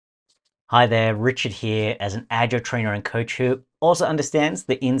Hi there, Richard here. As an Agile trainer and coach who also understands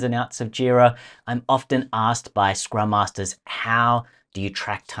the ins and outs of Jira, I'm often asked by Scrum Masters, how do you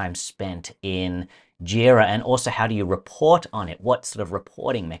track time spent in Jira, and also how do you report on it? What sort of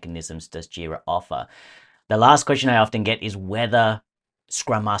reporting mechanisms does Jira offer? The last question I often get is whether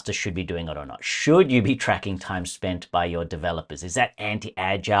Scrum Masters should be doing it or not. Should you be tracking time spent by your developers? Is that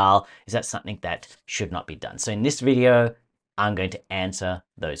anti-agile? Is that something that should not be done? So in this video, I'm going to answer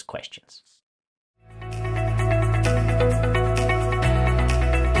those questions.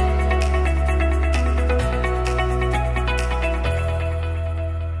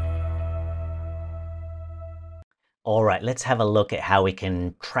 All right, let's have a look at how we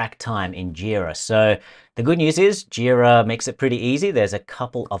can track time in Jira. So the good news is Jira makes it pretty easy. There's a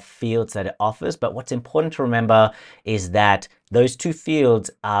couple of fields that it offers, but what's important to remember is that those two fields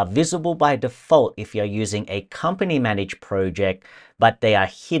are visible by default if you're using a company managed project, but they are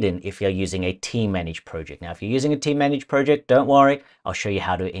hidden if you're using a team managed project. Now, if you're using a team managed project, don't worry, I'll show you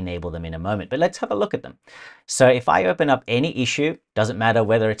how to enable them in a moment, but let's have a look at them. So if I open up any issue, doesn't matter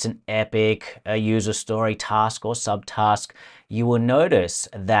whether it's an epic, a user story, task, or subtask, you will notice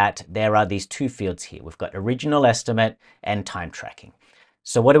that there are these two fields here. We've got original estimate and time tracking.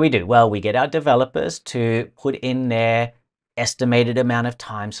 So what do? Well, we get our developers to put in their estimated amount of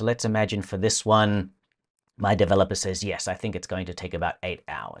time. So let's imagine for this one, my developer says, yes, I think it's going to take about 8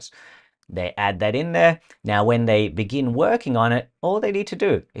 hours. They add that in there. Now, when they begin working on it, all they need to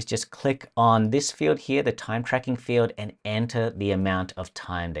do is just click on this field here, the time tracking field, and enter the amount of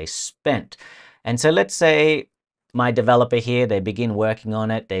time they spent. And so let's say my developer here, they begin working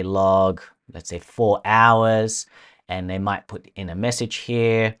on it. They log, let's say 4 hours, and they might put in a message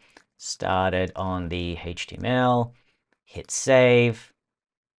here, started on the HTML, hit save.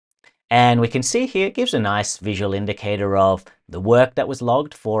 And we can see here, it gives a nice visual indicator of the work that was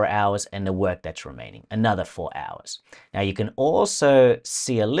logged, 4 hours, and the work that's remaining, another 4 hours. Now you can also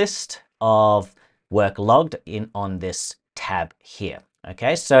see a list of work logged in on this tab here.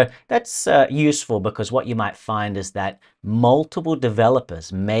 Okay, so that's useful because what you might find is that multiple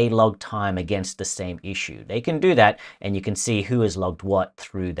developers may log time against the same issue. They can do that, and you can see who has logged what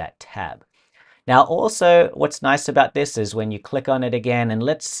through that tab. Now, also, what's nice about this is when you click on it again, and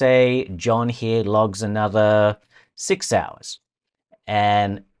let's say John here logs another 6 hours,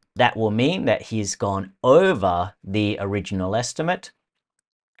 and that will mean that he's gone over the original estimate.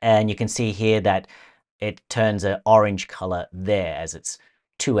 And you can see here that it turns an orange color there as it's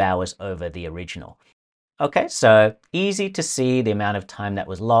 2 hours over the original. Okay, so easy to see the amount of time that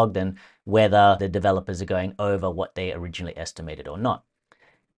was logged and whether the developers are going over what they originally estimated or not.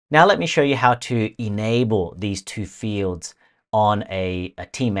 Now let me show you how to enable these two fields on a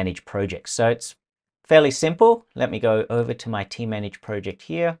team managed project. So it's fairly simple. Let me go over to my team managed project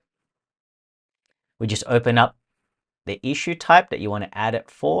here. We just open up the issue type that you want to add it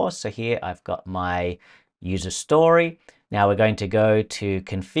for. So here I've got my user story. Now we're going to go to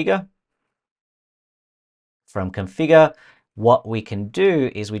configure. From configure, what we can do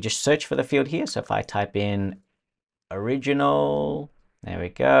is we just search for the field here. So if I type in original, there we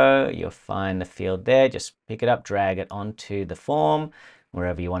go. You'll find the field there. Just pick it up, drag it onto the form,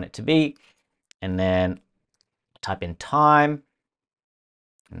 wherever you want it to be. And then type in time.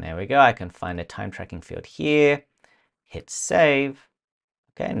 And there we go. I can find the time tracking field here. Hit save.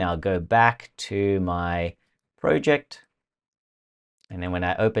 Okay, now go back to my project. And then when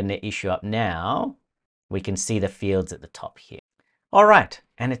I open the issue up now, we can see the fields at the top here. All right,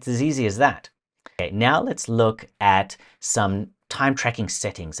 and it's as easy as that. Okay, now let's look at some time tracking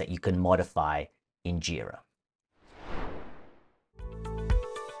settings that you can modify in Jira.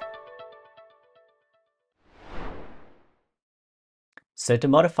 So to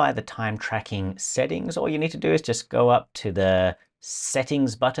modify the time tracking settings, all you need to do is just go up to the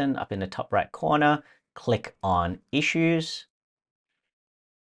settings button up in the top right corner, click on issues.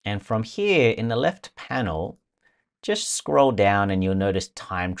 And from here in the left panel, just scroll down and you'll notice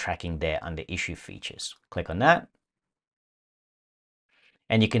time tracking there under issue features. Click on that.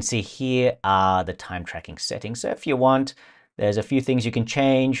 And you can see here are the time tracking settings. So if you want, there's a few things you can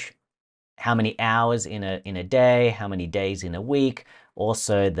change. How many hours in a day, how many days in a week.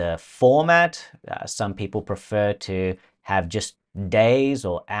 Also the format. Some people prefer to have just days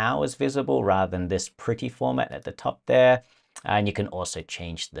or hours visible rather than this pretty format at the top there. And you can also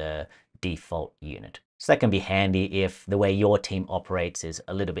change the default unit. So that can be handy if the way your team operates is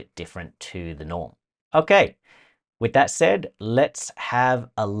a little bit different to the norm. Okay. With that said, let's have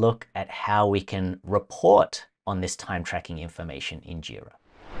a look at how we can report on this time tracking information in Jira.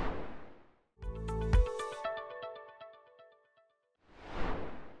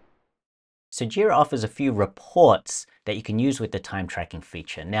 So Jira offers a few reports that you can use with the time tracking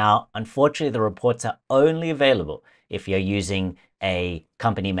feature. Now, unfortunately, the reports are only available if you're using a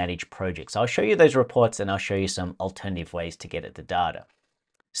company managed project. So I'll show you those reports and I'll show you some alternative ways to get at the data.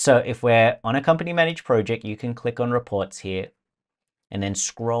 So if we're on a company managed project, you can click on reports here and then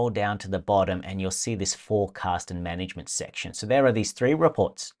scroll down to the bottom and you'll see this forecast and management section. So there are these three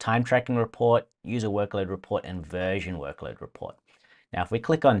reports: time tracking report, user workload report, and version workload report. Now, if we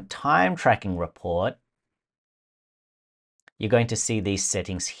click on time tracking report, you're going to see these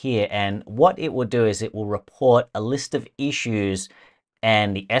settings here. And what it will do is it will report a list of issues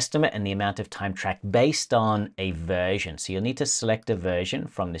and the estimate and the amount of time tracked based on a version. So you'll need to select a version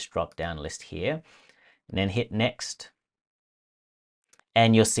from this drop-down list here and then hit next.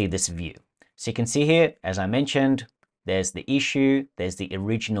 And you'll see this view. So you can see here, as I mentioned, there's the issue, there's the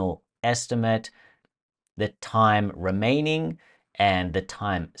original estimate, the time remaining, and the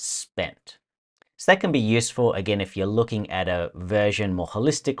time spent. So that can be useful, again, if you're looking at a version more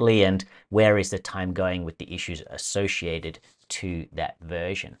holistically and where is the time going with the issues associated to that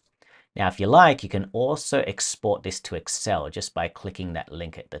version. Now, if you like, you can also export this to Excel just by clicking that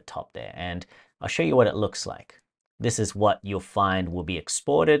link at the top there. And I'll show you what it looks like. This is what you'll find will be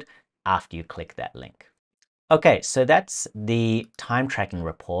exported after you click that link. Okay, so that's the time tracking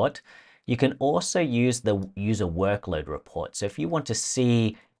report. You can also use the user workload report. So if you want to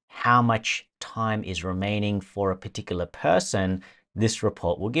see how much time is remaining for a particular person, this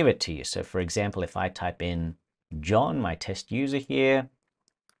report will give it to you. So for example, if I type in John, my test user here,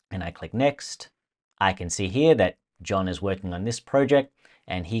 and I click next, I can see here that John is working on this project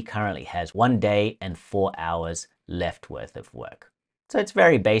and he currently has 1 day and 4 hours left worth of work. So it's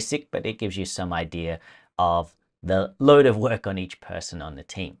very basic, but it gives you some idea of the load of work on each person on the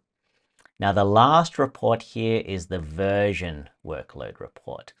team. Now, the last report here is the version workload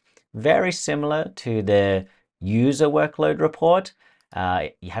report. Very similar to the user workload report.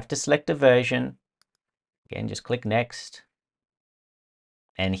 You have to select a version. Again, just click next.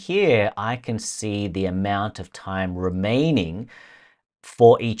 And here I can see the amount of time remaining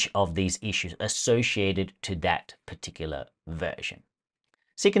for each of these issues associated to that particular version.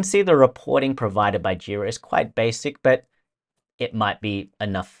 So you can see the reporting provided by Jira is quite basic, but it might be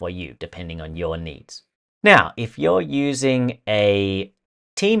enough for you depending on your needs. Now, if you're using a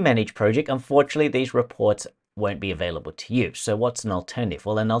team managed project, unfortunately, these reports won't be available to you. So what's an alternative?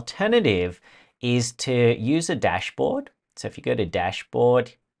 Well, an alternative is to use a dashboard. So if you go to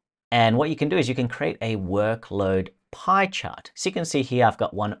dashboard, and what you can do is you can create a workload pie chart. So you can see here, I've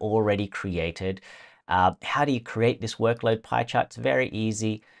got one already created. How do you create this workload pie chart? It's very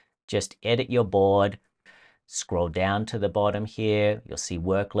easy. Just edit your board, scroll down to the bottom here. You'll see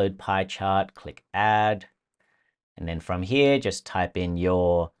workload pie chart, click add. And then from here, just type in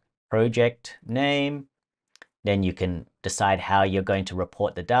your project name. Then you can decide how you're going to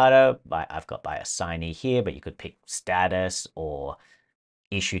report the data. I've got by assignee here, but you could pick status or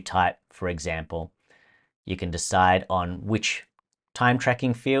issue type, for example. You can decide on which time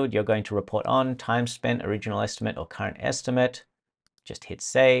tracking field you're going to report on: time spent, original estimate, or current estimate. Just hit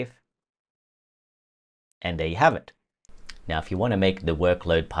save. And there you have it. Now, if you want to make the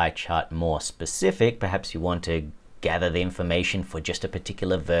workload pie chart more specific, perhaps you want to gather the information for just a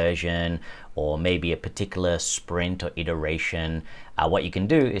particular version or maybe a particular sprint or iteration, what you can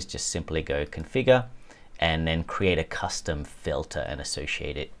do is just simply go configure and then create a custom filter and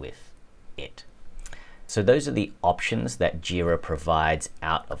associate it with it. So those are the options that Jira provides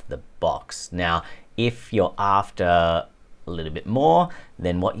out of the box. Now, if you're after a little bit more,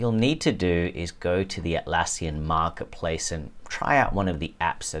 then what you'll need to do is go to the Atlassian marketplace and try out one of the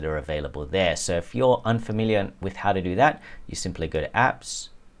apps that are available there. So if you're unfamiliar with how to do that, you simply go to apps,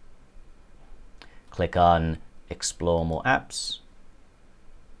 click on explore more apps,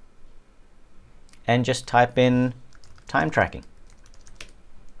 and just type in time tracking.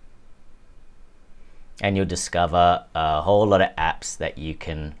 And you'll discover a whole lot of apps that you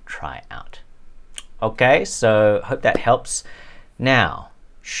can try out. Okay, so hope that helps. Now,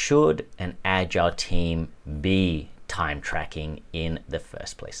 should an Agile team be time tracking in the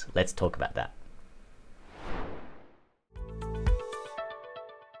first place? Let's talk about that.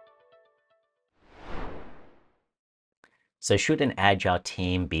 So should an Agile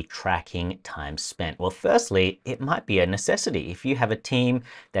team be tracking time spent? Well, firstly, it might be a necessity. If you have a team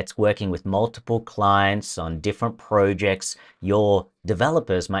that's working with multiple clients on different projects, your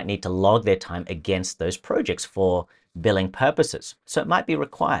developers might need to log their time against those projects for billing purposes. So it might be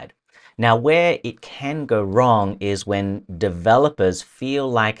required. Now, where it can go wrong is when developers feel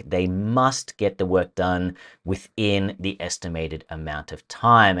like they must get the work done within the estimated amount of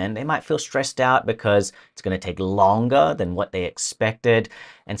time. And they might feel stressed out because it's going to take longer than what they expected.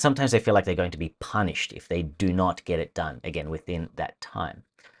 And sometimes they feel like they're going to be punished if they do not get it done, again, within that time.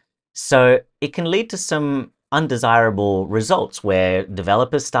 So it can lead to some undesirable results where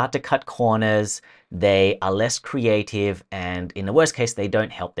developers start to cut corners, they are less creative, and in the worst case, they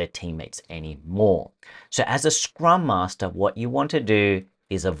don't help their teammates anymore. So as a Scrum Master, what you want to do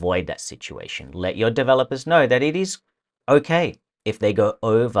is avoid that situation. Let your developers know that it is okay if they go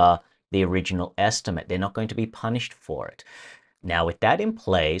over the original estimate. They're not going to be punished for it. Now, with that in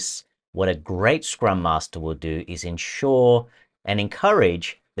place, what a great Scrum Master will do is ensure and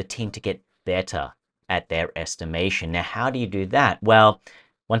encourage the team to get better at their estimation. Now, how do you do that? Well,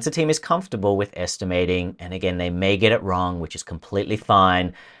 once the team is comfortable with estimating, and again, they may get it wrong, which is completely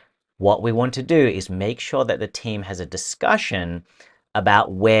fine, what we want to do is make sure that the team has a discussion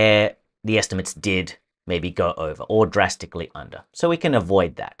about where the estimates did maybe go over or drastically under, so we can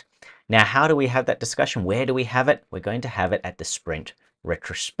avoid that. Now, how do we have that discussion? Where do we have it? We're going to have it at the sprint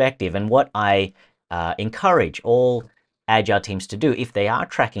retrospective. And what I encourage all Agile teams to do, if they are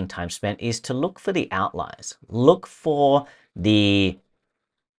tracking time spent, is to look for the outliers. Look for the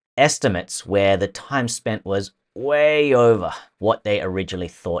estimates where the time spent was way over what they originally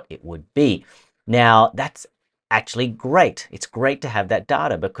thought it would be. Now, that's actually great. It's great to have that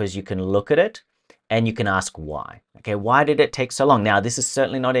data because you can look at it and you can ask why. Okay, why did it take so long? Now, this is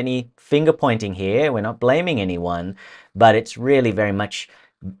certainly not any finger pointing here. We're not blaming anyone, but it's really very much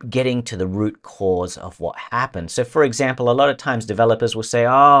getting to the root cause of what happened. So for example, a lot of times developers will say,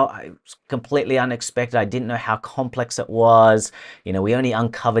 oh, it was completely unexpected. I didn't know how complex it was. You know, we only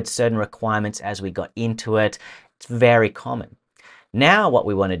uncovered certain requirements as we got into it. It's very common. Now what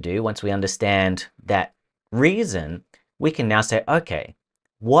we want to do, once we understand that reason, we can now say, okay,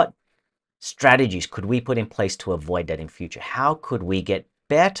 what strategies could we put in place to avoid that in future? How could we get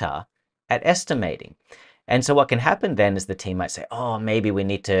better at estimating? And so what can happen then is the team might say, oh, maybe we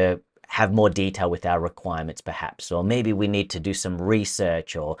need to have more detail with our requirements perhaps, or maybe we need to do some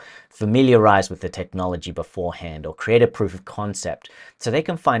research or familiarize with the technology beforehand or create a proof of concept. So they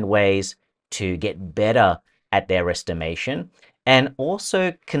can find ways to get better at their estimation and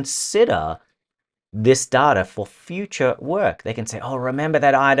also consider this data for future work. They can say, oh, remember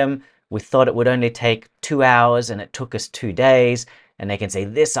that item? We thought it would only take 2 hours and it took us 2 days. And they can say,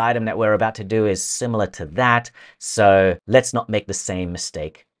 this item that we're about to do is similar to that. So let's not make the same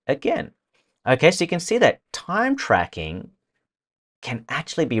mistake again. Okay, so you can see that time tracking can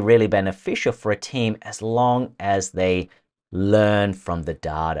actually be really beneficial for a team as long as they learn from the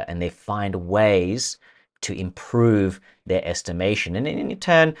data and they find ways to improve their estimation. And in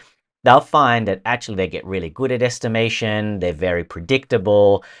turn, they'll find that actually they get really good at estimation, they're very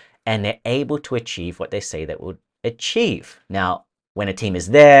predictable, and they're able to achieve what they say they would achieve. Now, when a team is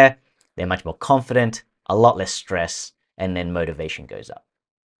there, they're much more confident, a lot less stress, and then motivation goes up.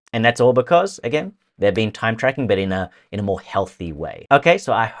 And that's all because, again, they're being time tracking, but in a more healthy way. Okay,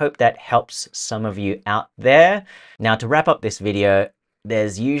 so I hope that helps some of you out there. Now, to wrap up this video,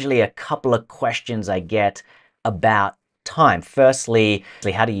 there's usually a couple of questions I get about time. Firstly,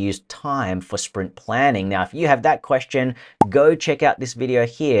 how to use time for sprint planning. Now, if you have that question, go check out this video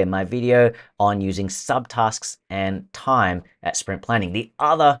here, my video on using subtasks and time at sprint planning. The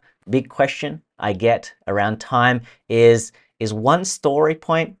other big question I get around time is one story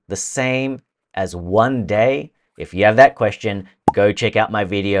point the same as one day? If you have that question, go check out my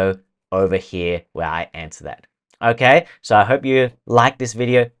video over here where I answer that. Okay, so I hope you like this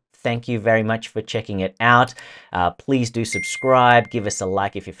video. Thank you very much for checking it out. Please do subscribe, give us a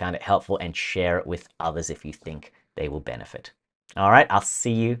like if you found it helpful, and share it with others if you think they will benefit. All right, I'll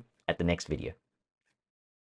see you at the next video.